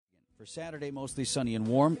For Saturday, mostly sunny and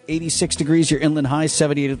warm. 86 degrees, your inland high,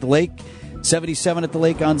 78 at the lake. 77 at the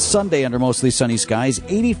lake on Sunday under mostly sunny skies.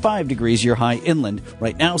 85 degrees, your high inland.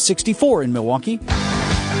 Right now, 64 in Milwaukee.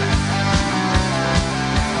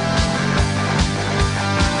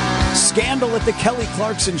 Scandal at the Kelly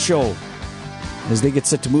Clarkson Show as they get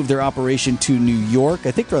set to move their operation to New York.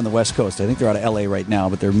 I think they're on the West Coast. I think they're out of L.A. right now,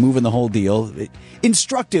 but they're moving the whole deal.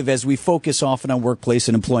 Instructive as we focus often on workplace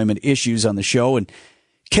and employment issues on the show. And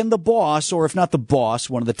can the boss, or if not the boss,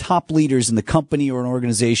 one of the top leaders in the company or an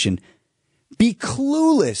organization, be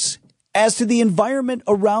clueless as to the environment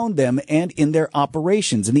around them and in their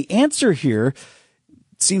operations? And the answer here,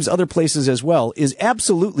 it seems other places as well, is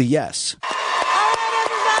absolutely yes. All right,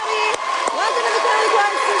 everybody. Welcome to the Kelly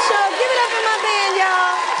Clarkson Show. Give it up for my band,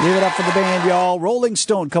 y'all. Give it up for the band, y'all. Rolling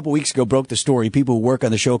Stone a couple weeks ago broke the story. People who work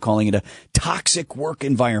on the show calling it a toxic work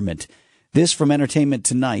environment. This from Entertainment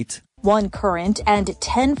Tonight. One current and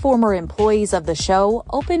 10 former employees of the show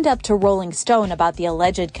opened up to Rolling Stone about the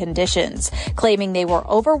alleged conditions, claiming they were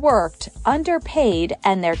overworked, underpaid,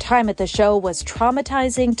 and their time at the show was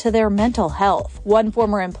traumatizing to their mental health. One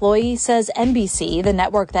former employee says NBC, the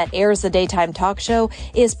network that airs the daytime talk show,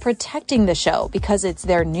 is protecting the show because it's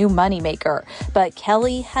their new moneymaker. But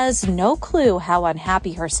Kelly has no clue how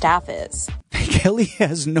unhappy her staff is. Kelly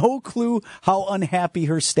has no clue how unhappy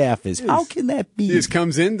her staff is. How can that be? She just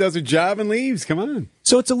comes in, does her job, and leaves. Come on.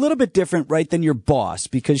 So it's a little bit different, right, than your boss,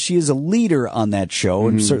 because she is a leader on that show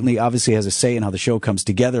and certainly obviously has a say in how the show comes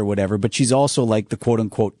together or whatever, but she's also like the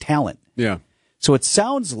quote-unquote talent. Yeah. So it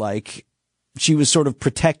sounds like she was sort of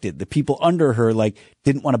protected. The people under her, like,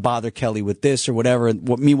 didn't want to bother Kelly with this or whatever.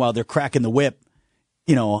 And meanwhile, they're cracking the whip,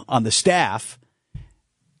 on the staff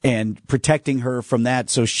and protecting her from that.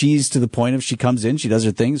 So she's to the point of she comes in, she does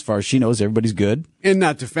her thing. As far as she knows, everybody's good. And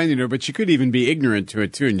not defending her, but she could even be ignorant to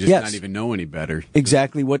it, too, and just not even know any better.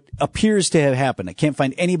 Exactly what appears to have happened. I can't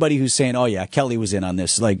find anybody who's saying, oh, yeah, Kelly was in on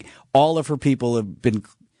this. Like, all of her people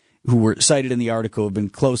who were cited in the article have been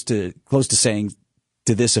close to saying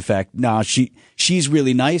to this effect, no, she's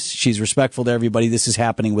really nice. She's respectful to everybody. This is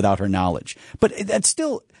happening without her knowledge. But that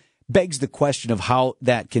still begs the question of how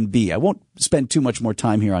that can be. I won't spend too much more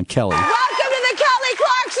time here on Kelly. Welcome to the Kelly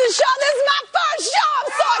Clarkson Show. This is my first show.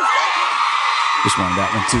 I'm so excited. Just wanted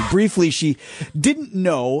that one too. Briefly, she didn't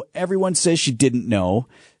know. Everyone says she didn't know.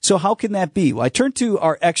 So how can that be? Well, I turned to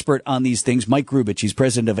our expert on these things, Mike Grubich. He's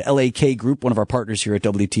president of LAK Group, one of our partners here at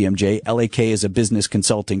WTMJ. LAK is a business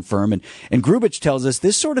consulting firm. And Grubich tells us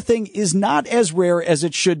this sort of thing is not as rare as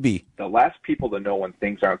it should be. The last people to know when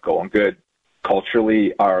things aren't going good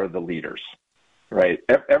culturally are the leaders, right?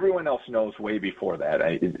 Everyone else knows way before that.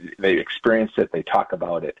 They experience it, they talk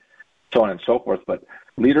about it, so on and so forth, but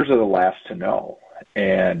leaders are the last to know.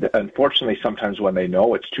 And unfortunately, sometimes when they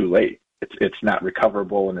know, it's too late. It's not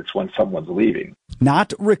recoverable, and it's when someone's leaving.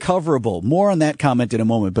 Not recoverable. More on that comment in a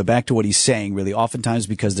moment, but back to what he's saying, really, oftentimes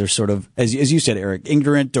because they're sort of, as you said, Eric,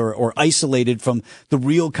 ignorant or isolated from the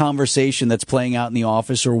real conversation that's playing out in the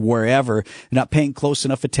office or wherever, not paying close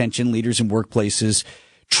enough attention. Leaders in workplaces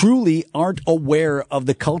truly aren't aware of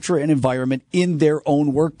the culture and environment in their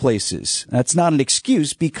own workplaces. That's not an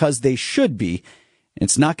excuse because they should be.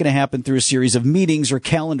 It's not going to happen through a series of meetings or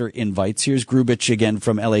calendar invites. Here's Grubich again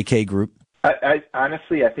from LAK Group. I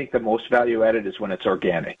honestly, I think the most value added is when it's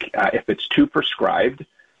organic. If it's too prescribed,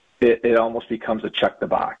 it almost becomes a check the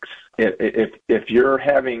box. If you're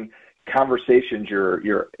having conversations,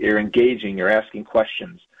 you're engaging, you're asking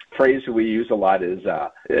questions. Phrase we use a lot is,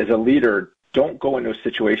 as a leader, don't go into a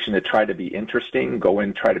situation to try to be interesting. Go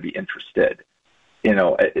in, try to be interested.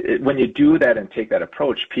 When you do that and take that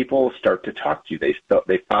approach, people start to talk to you.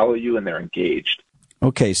 They follow you and they're engaged.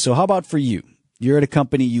 Okay, so how about for you? You're at a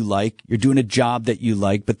company you like, you're doing a job that you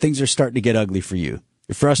like, but things are starting to get ugly for you.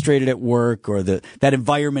 You're frustrated at work or that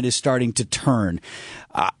environment is starting to turn.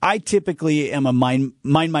 I typically am a mind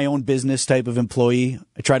my own business type of employee.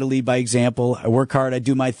 I try to lead by example. I work hard. I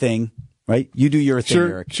do my thing. Right? You do your thing,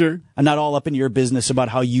 Eric. Sure. I'm not all up in your business about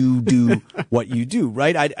how you do what you do,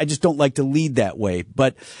 right? I just don't like to lead that way.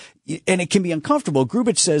 And it can be uncomfortable.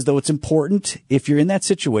 Grubich says, though, it's important if you're in that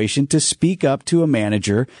situation to speak up to a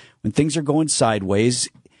manager when things are going sideways.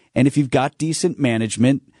 And if you've got decent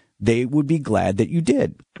management, they would be glad that you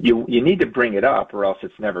did. You need to bring it up or else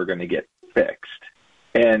it's never going to get fixed.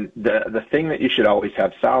 And the thing that you should always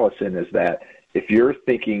have solace in is that if you're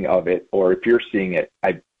thinking of it or if you're seeing it,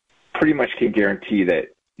 I pretty much can guarantee that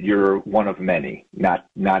you're one of many, not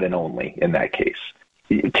an only in that case.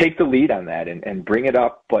 Take the lead on that and bring it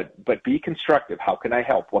up, but be constructive. How can I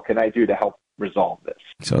help? What can I do to help resolve this.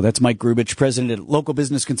 So that's Mike Grubich, president at local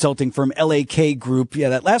business consulting firm LAK Group. Yeah,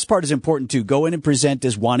 that last part is important too. Go in and present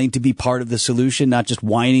as wanting to be part of the solution, not just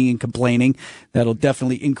whining and complaining. That'll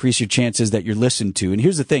definitely increase your chances that you're listened to. And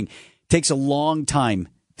here's the thing. It takes a long time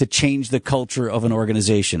to change the culture of an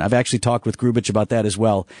organization. I've actually talked with Grubich about that as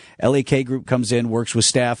well. LAK Group comes in, works with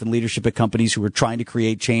staff and leadership at companies who are trying to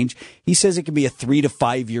create change. He says it can be a 3 to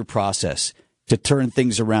 5 year process to turn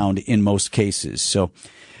things around in most cases. So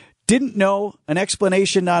didn't know, an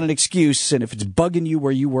explanation, not an excuse. And if it's bugging you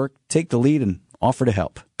where you work, take the lead and offer to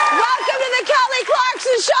help. Welcome to the Kelly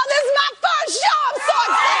Clarkson Show. This is my first show. I'm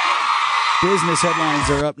so excited. Business headlines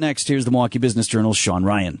are up next. Here's the Milwaukee Business Journal's Sean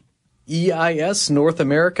Ryan. EIS North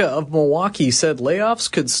America of Milwaukee said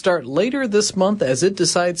layoffs could start later this month as it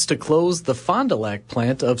decides to close the Fond du Lac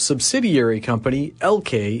plant of subsidiary company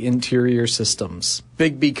LAK Interior Systems.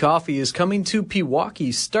 Big B Coffee is coming to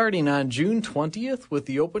Pewaukee starting on June 20th with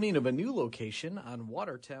the opening of a new location on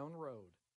Watertown Road.